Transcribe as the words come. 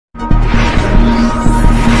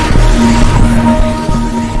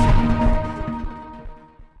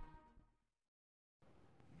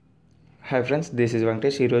Hi friends, this is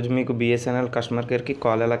Venkatesh. ఈరోజు మీకు BSNL customer కేర్కి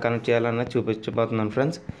కాల్ ఎలా కనెక్ట్ చేయాలన్నది చూపించబోతున్నాను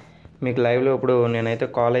ఫ్రెండ్స్. మీకు లైవ్లో ఇప్పుడు నేనైతే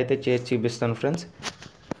కాల్ అయితే చేసి చూపిస్తాను ఫ్రెండ్స్.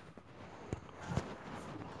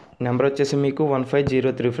 నెంబర్ వచ్చేసి మీకు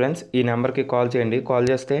 1503 ఫ్రెండ్స్. ఈ నెంబర్కి కాల్ చేయండి. కాల్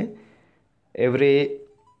చేస్తే ఎవ్రీ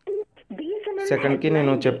సెకండ్కి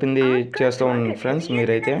నేను చెప్పింది చేస్తూ ఉన్నాను ఫ్రెండ్స్.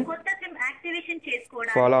 మీరైతే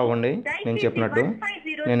ఫాలో అవ్వండి నేను చెప్పినట్టు.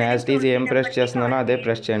 నేను యాజ్ ఇట్ ఈజ్ ఏం ప్రెస్ చేస్తున్నానో అదే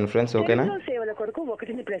ప్రెస్ చేయండి ఫ్రెండ్స్, ఓకేనా? సేవల కొరకు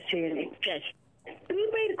 1ని ప్రెస్ చేయండి.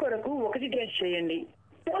 ప్రీపెయిడ్ కొరకు 1 ప్రెస్ చేయండి.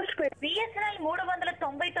 పోస్ట్పెయిడ్ Bsnl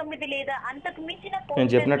 399 లేదా అంతకు మించిన నేను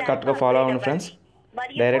చెప్పినట్టు కరెక్ట్గా ఫాలో అవ్వండి ఫ్రెండ్స్.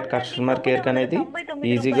 డైరెక్ట్ కస్టమర్ కేర్ అనేది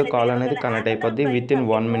ఈజీగా కాల్ అనేది కనెక్ట్ అయిపోద్ది విత్-ఇన్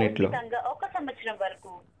 1 minute. ఒక సంవత్సరం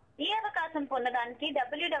వరకు ఈ అవకాశం పొందడానికి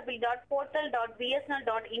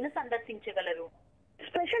www.portal.bsnl.in సందర్శించగలరు.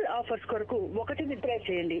 స్పెషల్ ఆఫర్స్ కొరకు 1ని ప్రెస్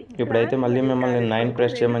చేయండి. ఇప్పుడైతే మళ్ళీ మిమ్మల్ని 9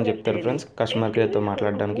 ప్రెస్ చేయమని చెప్తారు ఫ్రెండ్స్ కస్టమర్ కేర్తో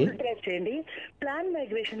మాట్లాడడానికి. ప్రెస్ చేయండి. ప్లాన్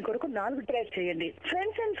మైగ్రేషన్ కొరకు 4 ప్రెస్ చేయండి.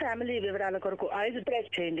 ఫ్రెండ్స్ అండ్ ఫ్యామిలీ వివరాల కొరకు 5 ప్రెస్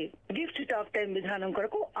చేయండి. గిఫ్ట్ టాక్ టైం విధానం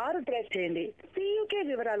కొరకు 6 ప్రెస్ చేయండి. PUK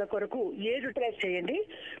వివరాల కొరకు 7 ప్రెస్ చేయండి.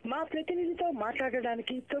 మా ప్రతినిధితో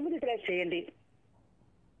మాట్లాడడానికి 9 ప్రెస్ చేయండి.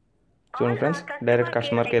 చూడండి ఫ్రెండ్స్, డైరెక్ట్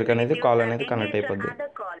కస్టమర్ కేర్ అనేది కాల్ అనేది కనెక్ట్ అయిపోద్ది.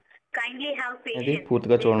 ఇది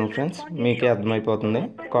పూర్తిగా చూడండి ఫ్రెండ్స్, మీకే అర్థమైపోతుంది.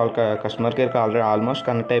 కస్టమర్ కేర్కి ఆల్మోస్ట్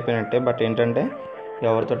కనెక్ట్ అయిపోయినట్టే. బట్ ఏంటంటే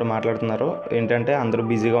ఎవరితో మాట్లాడుతున్నారో ఏంటంటే అందరూ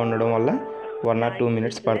బిజీగా ఉండడం వల్ల 1 or 2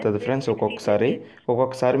 minutes పడుతుంది ఫ్రెండ్స్. ఒక్కొక్కసారి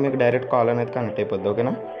మీకు డైరెక్ట్ కాల్ అనేది కనెక్ట్ అయిపోద్ది,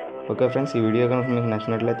 ఓకేనా? ఓకే ఫ్రెండ్స్, ఈ వీడియో కనుక మీకు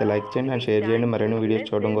నచ్చినట్లయితే లైక్ చేయండి అండ్ షేర్ చేయండి. మరిన్ని వీడియోస్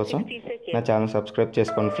చూడడం కోసం నా ఛానల్ సబ్స్క్రైబ్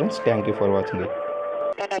చేసుకోండి friends. Thank you for watching.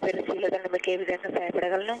 మీకు ఏ విధంగా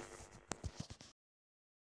సహాయపడగలను?